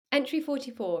Entry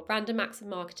 44, random acts of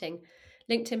marketing.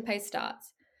 LinkedIn post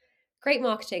starts. Great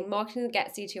marketing that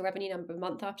gets you to your revenue number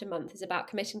month after month, is about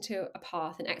committing to a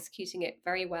path and executing it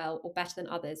very well or better than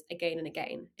others again and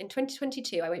again. In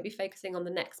 2022, I won't be focusing on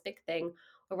the next big thing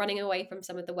or running away from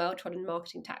some of the well-trodden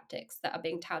marketing tactics that are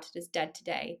being touted as dead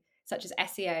today, such as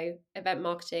SEO, event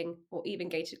marketing, or even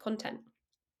gated content.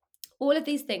 All of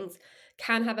these things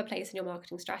can have a place in your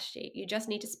marketing strategy. You just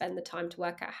need to spend the time to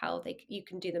work out how you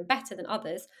can do them better than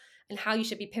others and how you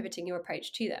should be pivoting your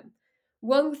approach to them.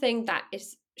 One thing that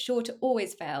is sure to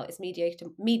always fail is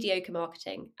mediocre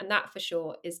marketing, and that for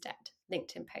sure is dead.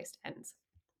 LinkedIn post ends.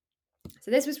 So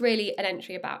this was really an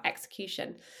entry about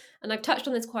execution. And I've touched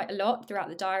on this quite a lot throughout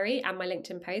the diary and my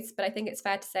LinkedIn posts, but I think it's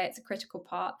fair to say it's a critical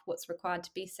part of what's required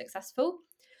to be successful.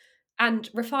 And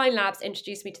Refine Labs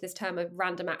introduced me to this term of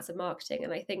random acts of marketing,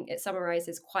 and I think it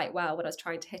summarizes quite well what I was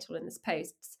trying to hit on in this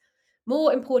post.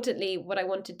 More importantly, what I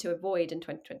wanted to avoid in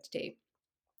 2022.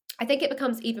 I think it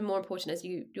becomes even more important as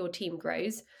your team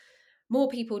grows. More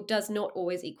people does not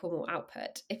always equal more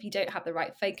output if you don't have the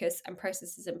right focus and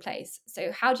processes in place.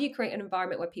 So how do you create an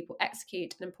environment where people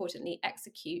execute, and importantly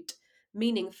execute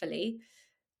meaningfully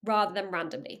rather than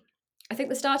randomly? I think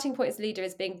the starting point as a leader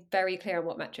is being very clear on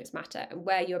what metrics matter and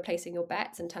where you are placing your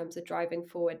bets in terms of driving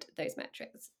forward those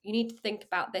metrics. You need to think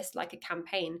about this like a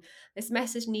campaign. This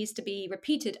message needs to be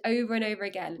repeated over and over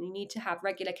again, and you need to have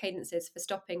regular cadences for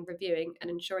stopping, reviewing, and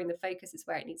ensuring the focus is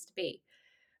where it needs to be.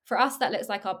 For us, that looks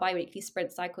like our bi-weekly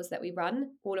sprint cycles that we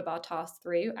run all of our tasks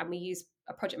through, and we use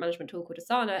a project management tool called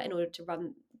Asana in order to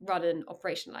run and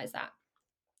operationalize that.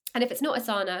 And if it's not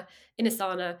Asana, in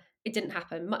Asana, it didn't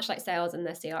happen, much like sales and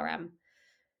their CRM.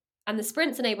 And the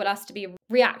sprints enable us to be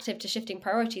reactive to shifting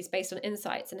priorities based on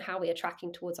insights and how we are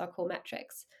tracking towards our core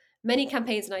metrics. Many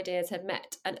campaigns and ideas have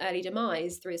met an early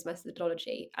demise through this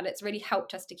methodology, and it's really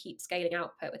helped us to keep scaling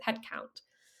output with headcount.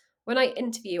 When I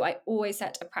interview, I always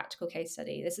set a practical case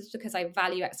study. This is because I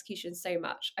value execution so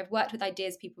much. I've worked with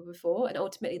ideas people before, and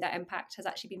ultimately their impact has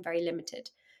actually been very limited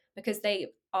because they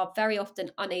are very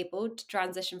often unable to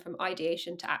transition from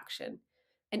ideation to action.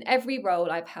 In every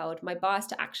role I've held, my bias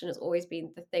to action has always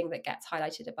been the thing that gets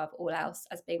highlighted above all else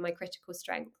as being my critical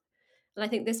strength. And I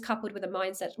think this, coupled with a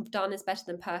mindset of done is better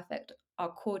than perfect, are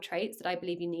core traits that I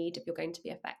believe you need if you're going to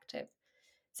be effective.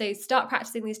 So start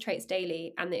practicing these traits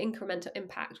daily, and the incremental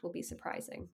impact will be surprising.